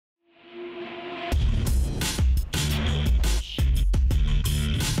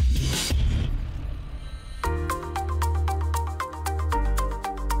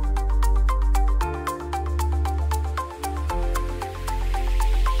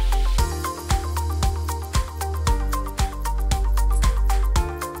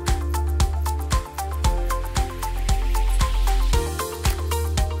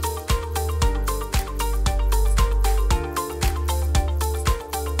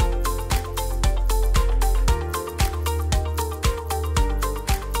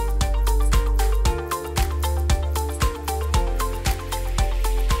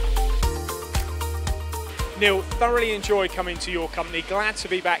Neil, thoroughly enjoy coming to your company. Glad to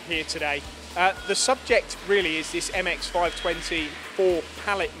be back here today. The subject really is this MX 520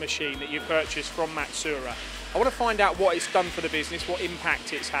 4-pallet machine that you purchased from Matsuura. I want to find out what it's done for the business, what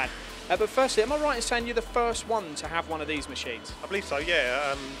impact it's had. But firstly, am I right in saying you're the first one to have one of these machines? I believe so,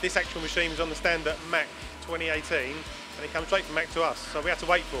 yeah. This actual machine was on the stand at MAC 2018 and it comes straight from MAC to us. So we had to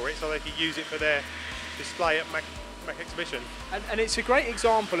wait for it so they could use it for their display at MAC exhibition. And it's a great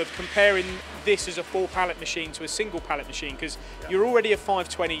example of comparing this as a 4-pallet machine to a single pallet machine, because you're already a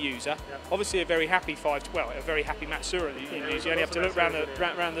 520 user, obviously a very happy a very happy Matsuura that you use. You only have to look around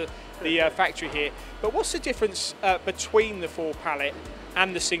the factory here. But what's the difference between the 4-pallet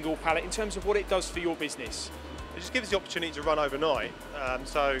and the single pallet in terms of what it does for your business? It just gives us the opportunity to run overnight.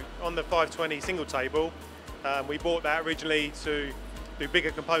 So on the 520 single table, we bought that originally to do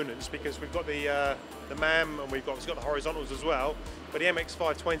bigger components because we've got the MAM and we've got the horizontals as well. But the MX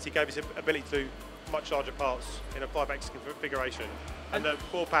 520 gave us the ability to do much larger parts in a 5-axis configuration. And the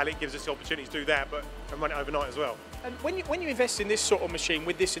 4-pallet gives us the opportunity to do that, but and run it overnight as well. And when you invest in this sort of machine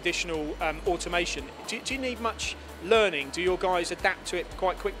with this additional automation, do you need much learning? Do your guys adapt to it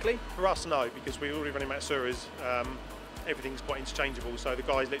quite quickly? For us, no, because we're already running Matsuuras. Everything's quite interchangeable, so the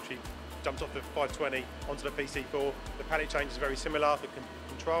guys literally jumped off the 520 onto the PC4. The pallet change is very similar, the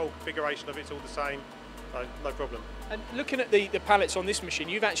control configuration of it's all the same, so no problem. And looking at the pallets on this machine,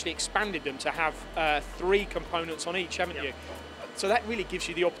 you've actually expanded them to have 3 components on each, haven't you? So that really gives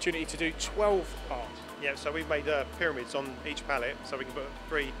you the opportunity to do 12 parts. Yeah, so we've made pyramids on each pallet, so we can put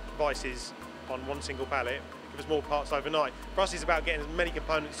 3 devices on one single pallet, give us more parts overnight. For us, it's about getting as many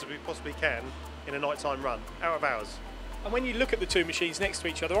components as we possibly can in a nighttime run, out of hours. And when you look at the 2 machines next to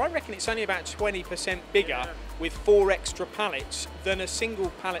each other, I reckon it's only about 20% bigger with 4 extra pallets than a single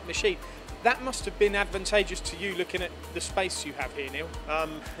pallet machine. That must have been advantageous to you looking at the space you have here, Neil.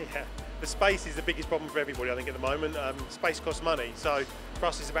 Yeah, the space is the biggest problem for everybody, I think, at the moment. Space costs money, so for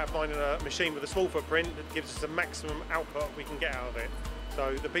us it's about finding a machine with a small footprint that gives us the maximum output we can get out of it.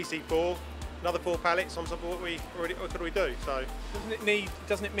 So the PC4, another 4 pallets on top of what we could do. So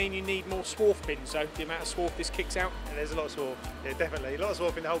doesn't it mean you need more swarf bins though? The amount of swarf this kicks out. And there's a lot of swarf. Yeah, definitely a lot of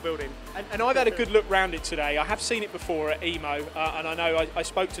swarf in the whole building. And I've had a good look round it today. I have seen it before at EMO, and I know I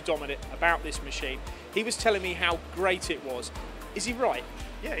spoke to Dominic about this machine. He was telling me how great it was. Is he right?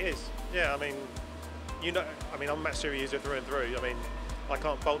 Yeah, he is. Yeah, I mean, I'm a Matsuura user through and through. I mean, I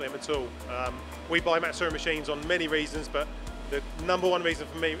can't fault them at all. We buy Matsuura machines on many reasons, but the number one reason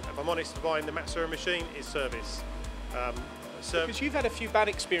for me, if I'm honest, for buying the Matsuura machine is service. Because you've had a few bad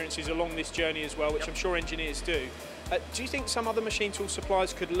experiences along this journey as well, which I'm sure engineers do. Do you think some other machine tool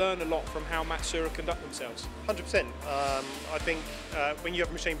suppliers could learn a lot from how Matsuura conduct themselves? 100%. I think when you have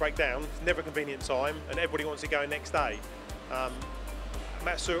a machine break down, it's never a convenient time, and everybody wants to go next day.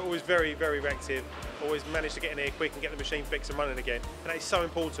 Matsuura always very, very reactive, always manage to get in here quick and get the machine fixed and running again. And it's so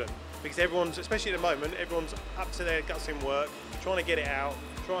important because everyone's, especially at the moment, everyone's up to their guts in work, trying to get it out,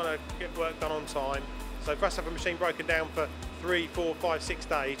 trying to get work done on time. So for us to have a machine broken down for 3, 4, 5, 6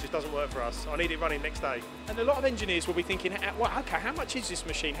 days just doesn't work for us. I need it running next day. And a lot of engineers will be thinking, well, okay, how much is this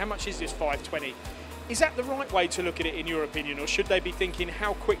machine? How much is this 520? Is that the right way to look at it in your opinion, or should they be thinking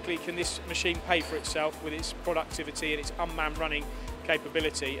how quickly can this machine pay for itself with its productivity and its unmanned running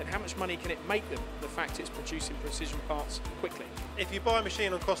capability, and how much money can it make them, the fact it's producing precision parts quickly? If you buy a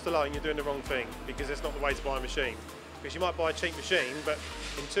machine on cost alone, you're doing the wrong thing, because that's not the way to buy a machine. Because you might buy a cheap machine, but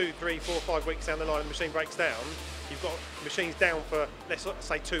in 2, 3, 4, 5 weeks down the line the machine breaks down, you've got machines down for, let's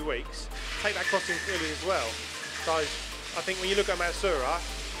say, 2 weeks. Take that cost in clearly as well. So I think when you look at Matsuura,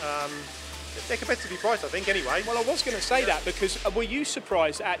 they're competitively priced, I think, anyway. Well, I was going to say that, because were you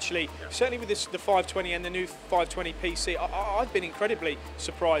surprised, actually, certainly with the 520 and the new 520 PC, I've been incredibly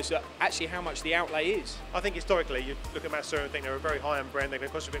surprised at actually how much the outlay is. I think historically, you look at Matsuura and think they're a very high-end brand, they're going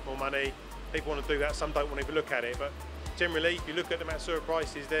to cost you a bit more money, people want to do that, some don't want to even look at it, but generally, if you look at the Matsuura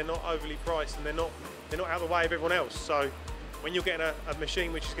prices, they're not overly priced and they're not out of the way of everyone else. So when you're getting a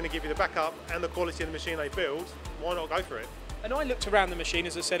machine which is going to give you the backup and the quality of the machine they build, why not go for it? And I looked around the machine,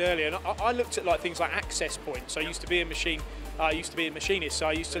 as I said earlier, and I looked at things like access points. I used to be a machinist, so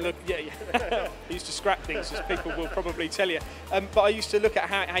I used to look, I used to scrap things, as people will probably tell you. But I used to look at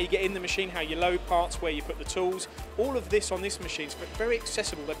how you get in the machine, how you load parts, where you put the tools. All of this on this machine is very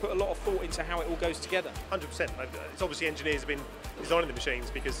accessible. They put a lot of thought into how it all goes together. 100%. It's obviously engineers have been designing the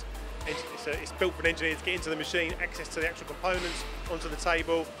machines because it's built for an engineer to get into the machine, access to the actual components, onto the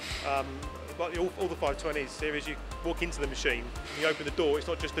table. Like all the 520s series, you walk into the machine, you open the door, it's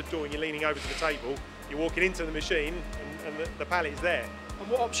not just the door and you're leaning over to the table, you're walking into the machine and the pallet is there.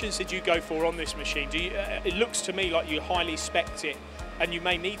 And what options did you go for on this machine? It looks to me like you highly spec'd it, and you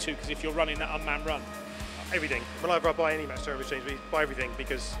may need to, because if you're running that unmanned run. everything. Whenever I buy any Matsuura machines, we buy everything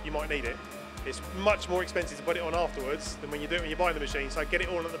because you might need it. It's much more expensive to put it on afterwards than when you do it when you buy the machine, so get it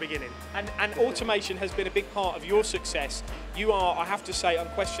all at the beginning. And automation has been a big part of your success. You are, I have to say,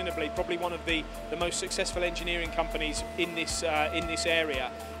 unquestionably, probably one of the most successful engineering companies in this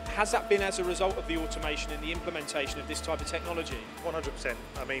area. Has that been as a result of the automation and the implementation of this type of technology? 100%.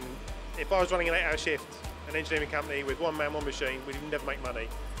 I mean, if I was running an 8-hour shift, an engineering company with one man, one machine, we'd never make money.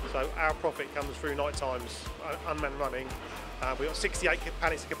 So our profit comes through night times, unmanned running. We've got 68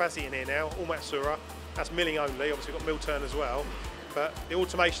 pallets of capacity in here now, all Matsuura. That's milling only, obviously we've got mill turn as well. But the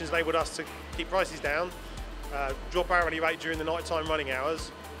automation's enabled us to keep prices down, drop hourly rate during the nighttime running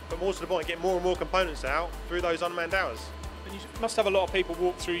hours, but more to the point, get more and more components out through those unmanned hours. And you must have a lot of people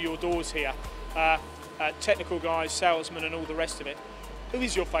walk through your doors here, technical guys, salesmen and all the rest of it. Who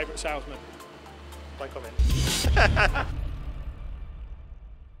is your favourite salesman? Don't comment.